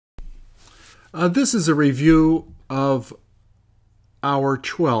This is a review of hour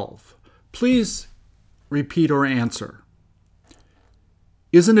 12. Please repeat or answer.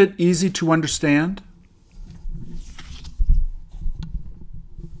 Isn't it easy to understand?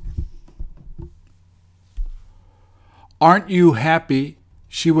 Aren't you happy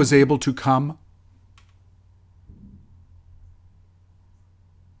she was able to come?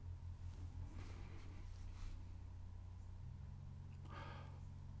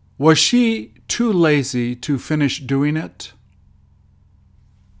 Was she too lazy to finish doing it?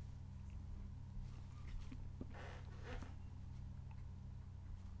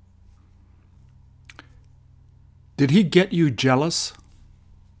 Did he get you jealous?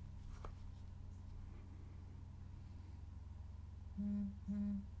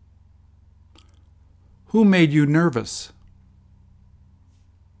 Who made you nervous?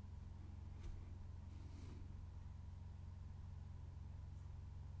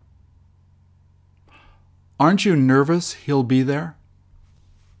 Aren't you nervous he'll be there?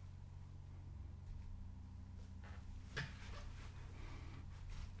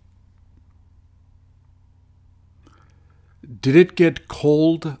 Did it get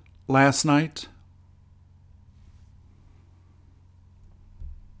cold last night?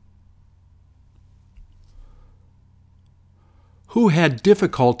 Who had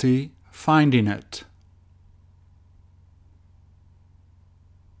difficulty finding it?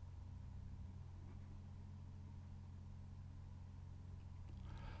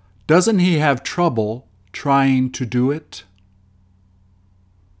 Doesn't he have trouble trying to do it?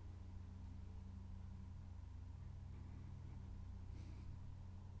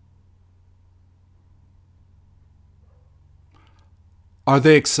 Are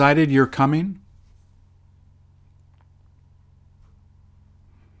they excited you're coming?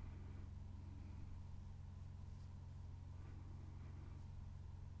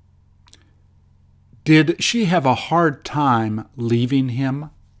 Did she have a hard time leaving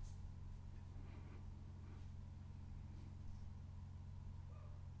him?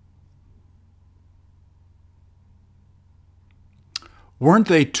 Weren't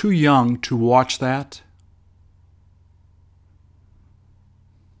they too young to watch that?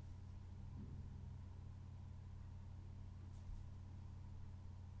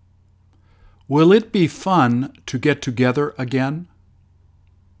 Will it be fun to get together again?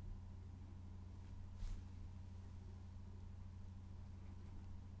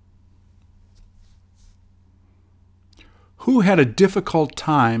 Who had a difficult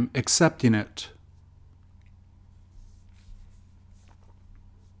time accepting it?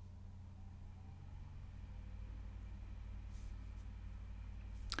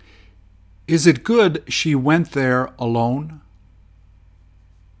 Is it good she went there alone?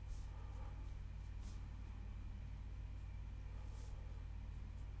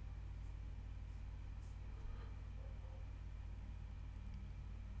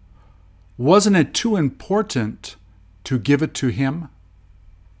 Wasn't it too important to give it to him?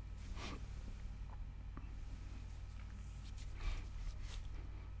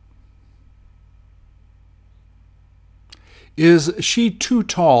 Is she too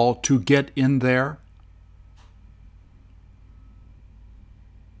tall to get in there?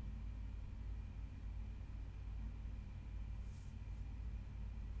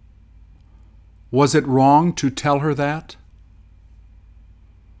 Was it wrong to tell her that?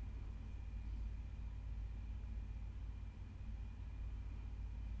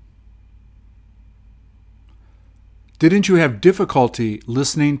 Didn't you have difficulty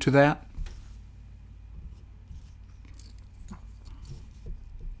listening to that?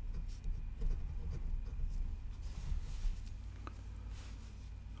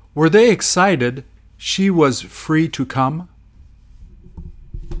 Were they excited she was free to come?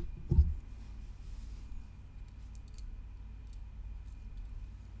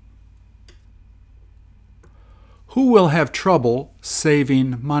 Who will have trouble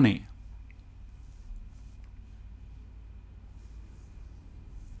saving money?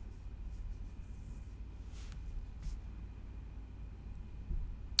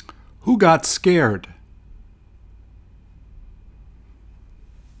 Who got scared?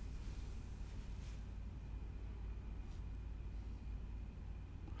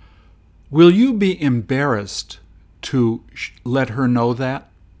 Will you be embarrassed to let her know that?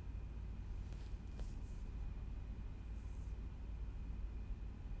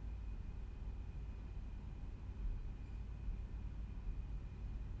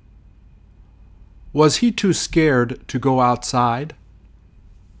 Was he too scared to go outside?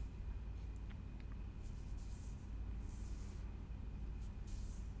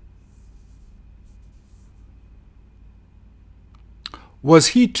 Was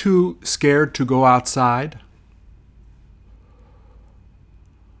he too scared to go outside?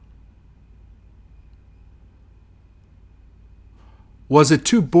 Was it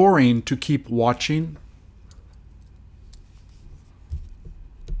too boring to keep watching?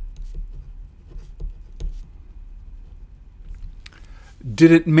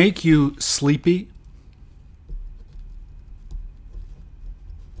 Did it make you sleepy?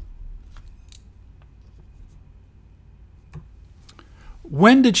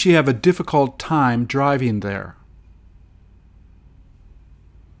 When did she have a difficult time driving there?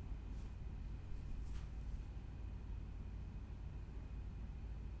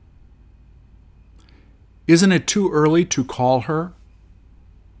 Isn't it too early to call her?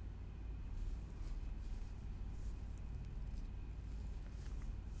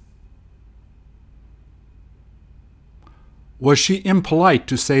 Was she impolite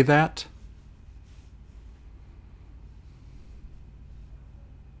to say that?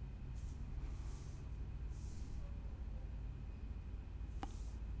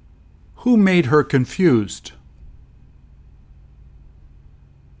 Who made her confused?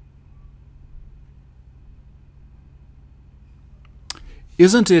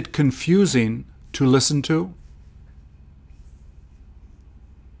 Isn't it confusing to listen to?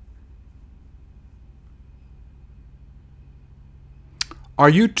 Are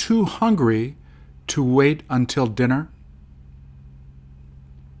you too hungry to wait until dinner?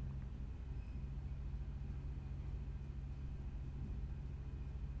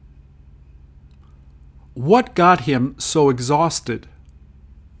 What got him so exhausted?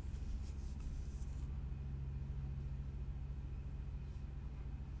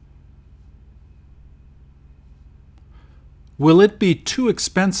 Will it be too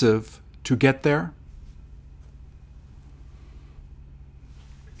expensive to get there?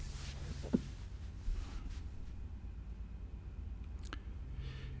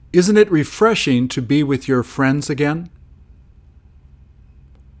 Isn't it refreshing to be with your friends again?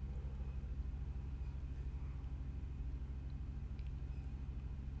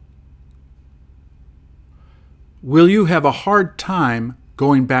 Will you have a hard time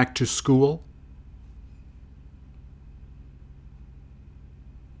going back to school?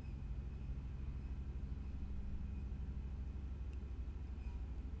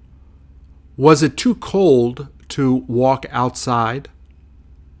 Was it too cold to walk outside?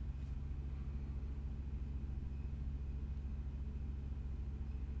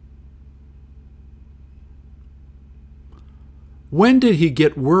 When did he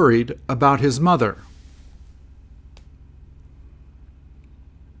get worried about his mother?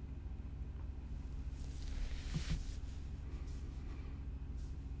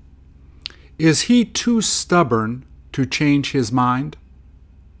 Is he too stubborn to change his mind?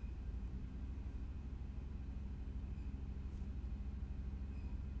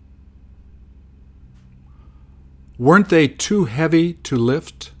 Weren't they too heavy to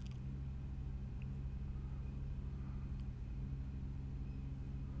lift?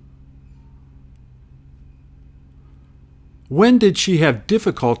 When did she have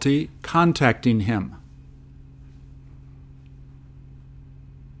difficulty contacting him?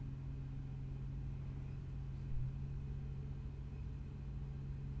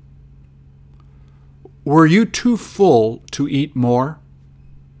 Were you too full to eat more?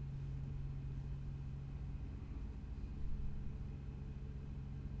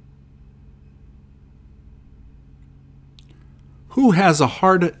 Who has a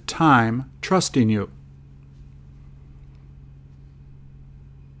hard time trusting you?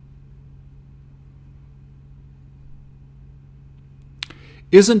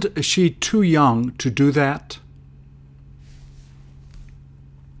 Isn't she too young to do that?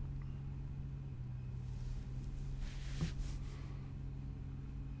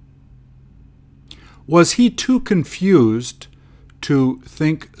 Was he too confused to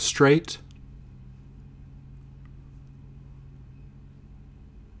think straight?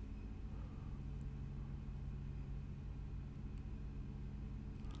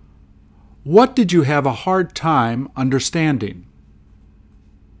 What did you have a hard time understanding?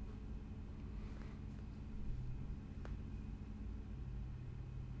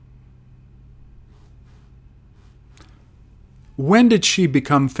 When did she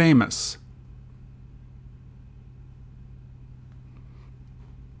become famous?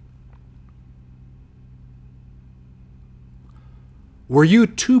 Were you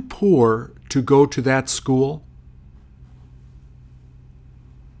too poor to go to that school?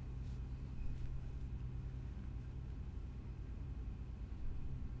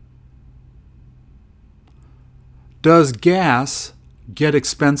 Does gas get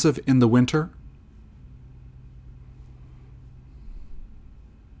expensive in the winter?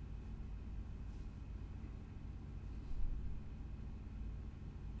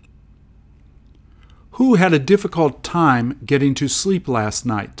 Who had a difficult time getting to sleep last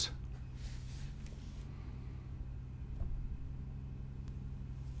night?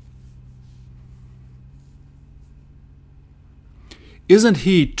 Isn't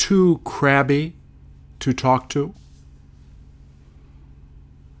he too crabby to talk to?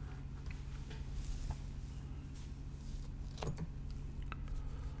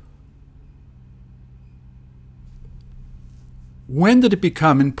 When did it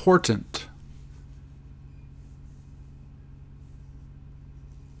become important?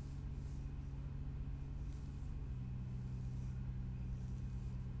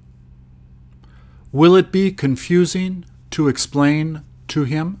 Will it be confusing to explain to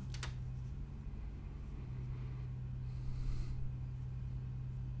him?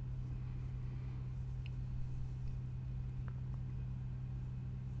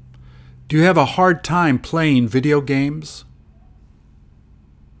 Do you have a hard time playing video games?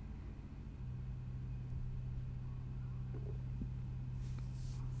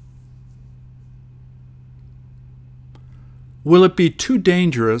 Will it be too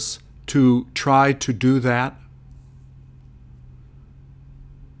dangerous to try to do that?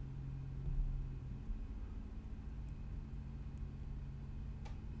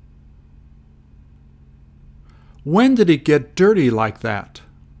 When did it get dirty like that?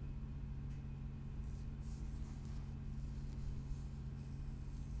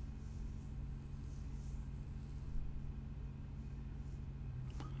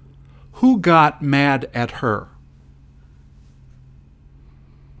 Who got mad at her?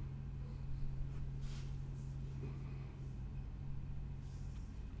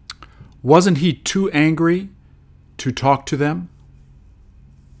 Wasn't he too angry to talk to them?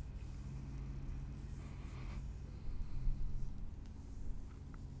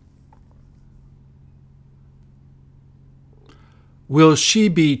 Will she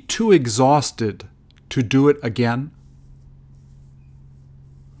be too exhausted to do it again?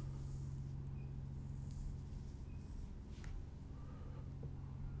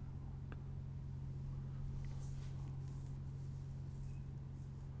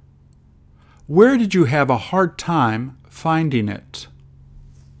 Where did you have a hard time finding it?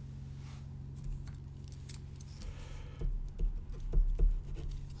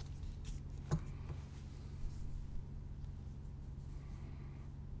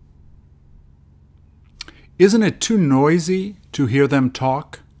 Isn't it too noisy to hear them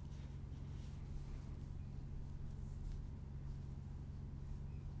talk?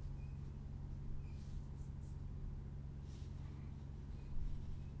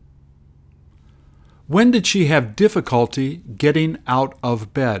 When did she have difficulty getting out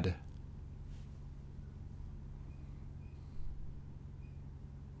of bed?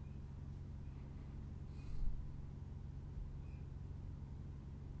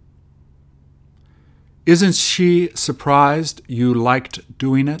 Isn't she surprised you liked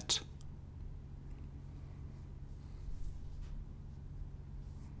doing it?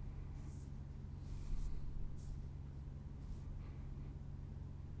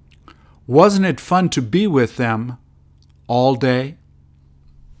 Wasn't it fun to be with them all day?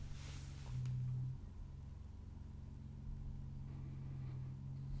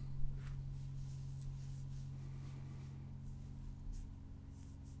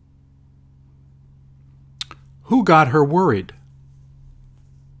 Who got her worried?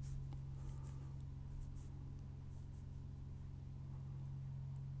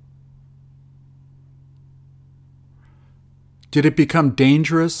 Did it become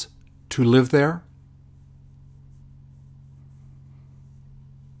dangerous to live there?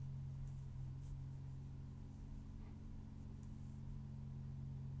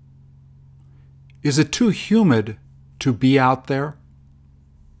 Is it too humid to be out there?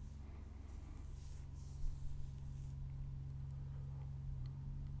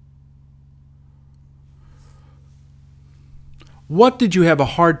 What did you have a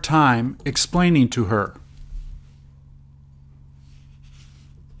hard time explaining to her?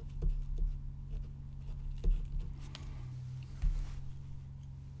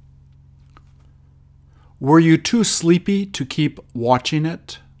 Were you too sleepy to keep watching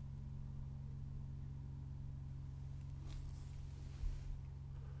it?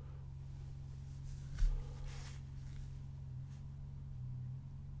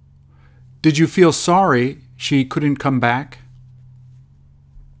 Did you feel sorry she couldn't come back?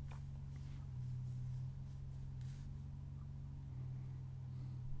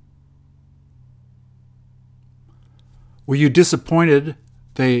 Were you disappointed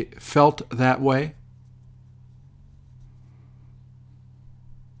they felt that way?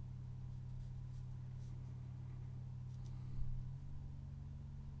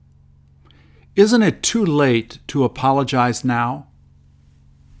 Isn't it too late to apologize now?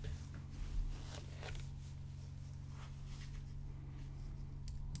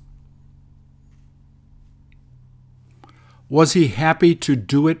 Was he happy to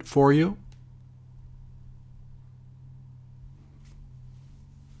do it for you?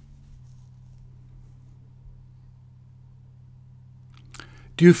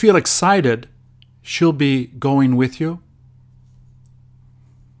 Do you feel excited she'll be going with you?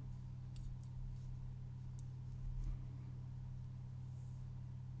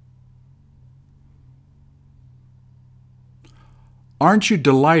 Aren't you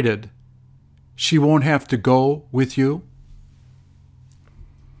delighted she won't have to go with you?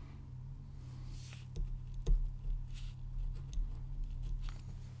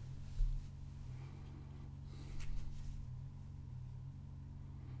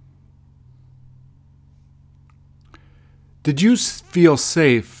 Did you feel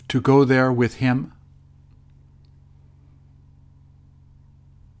safe to go there with him?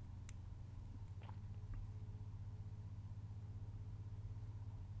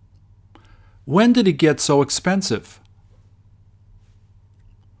 When did it get so expensive?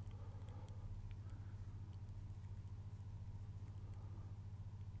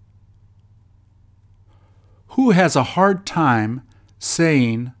 Who has a hard time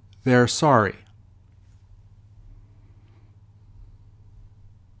saying they're sorry?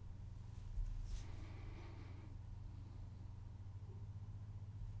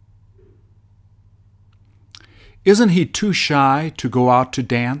 Isn't he too shy to go out to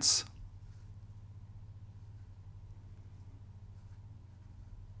dance?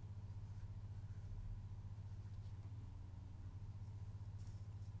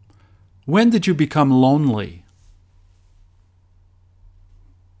 When did you become lonely?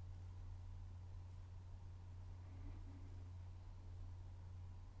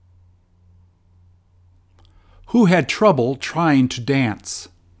 Who had trouble trying to dance?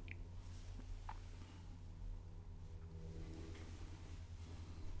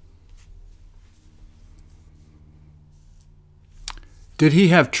 Did he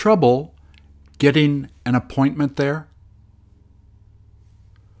have trouble getting an appointment there?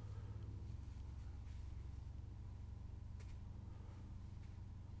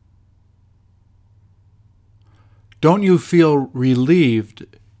 Don't you feel relieved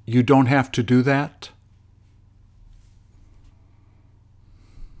you don't have to do that?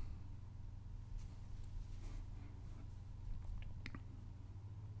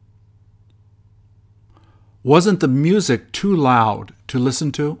 Wasn't the music too loud to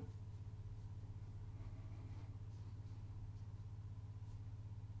listen to?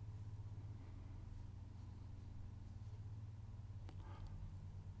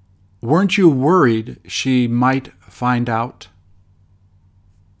 Weren't you worried she might find out?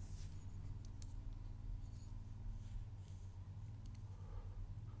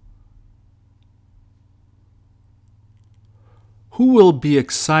 Who will be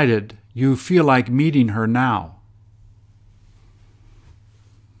excited you feel like meeting her now?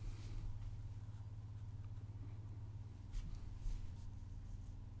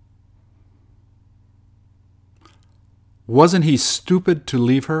 Wasn't he stupid to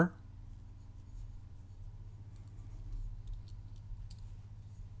leave her?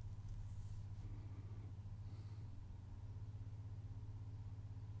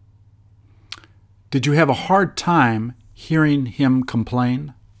 Did you have a hard time hearing him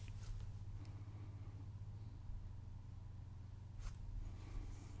complain?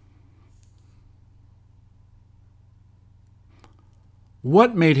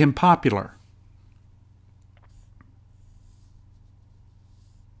 What made him popular?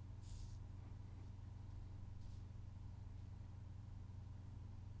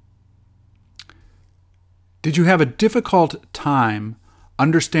 Did you have a difficult time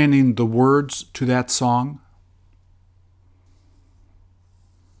understanding the words to that song?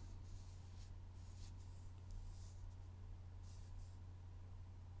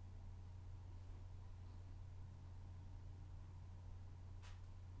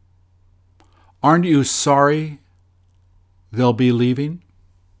 Aren't you sorry they'll be leaving?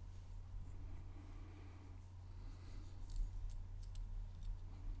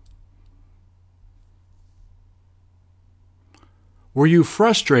 Were you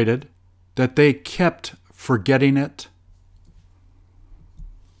frustrated that they kept forgetting it?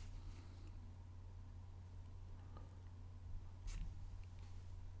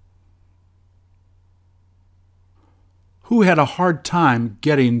 Who had a hard time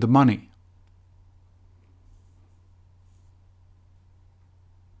getting the money?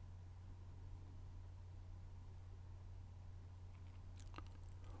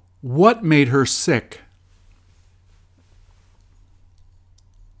 What made her sick?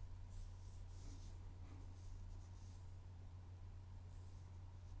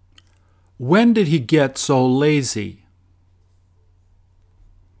 When did he get so lazy?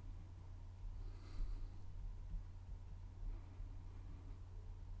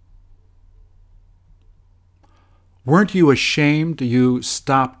 Weren't you ashamed you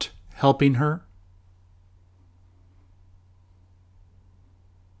stopped helping her?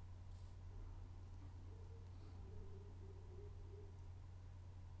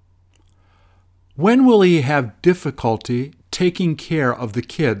 When will he have difficulty taking care of the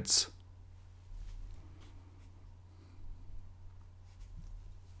kids?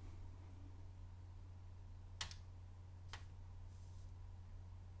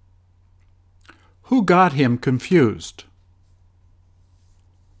 Who got him confused?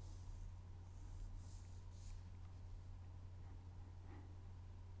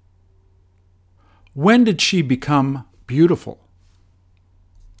 When did she become beautiful?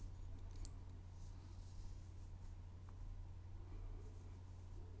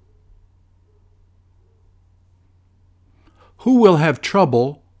 Who will have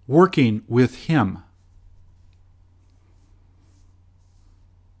trouble working with him?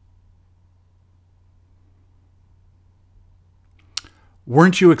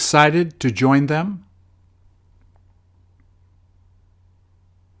 Weren't you excited to join them?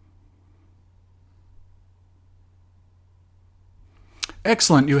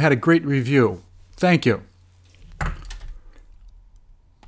 Excellent. You had a great review. Thank you.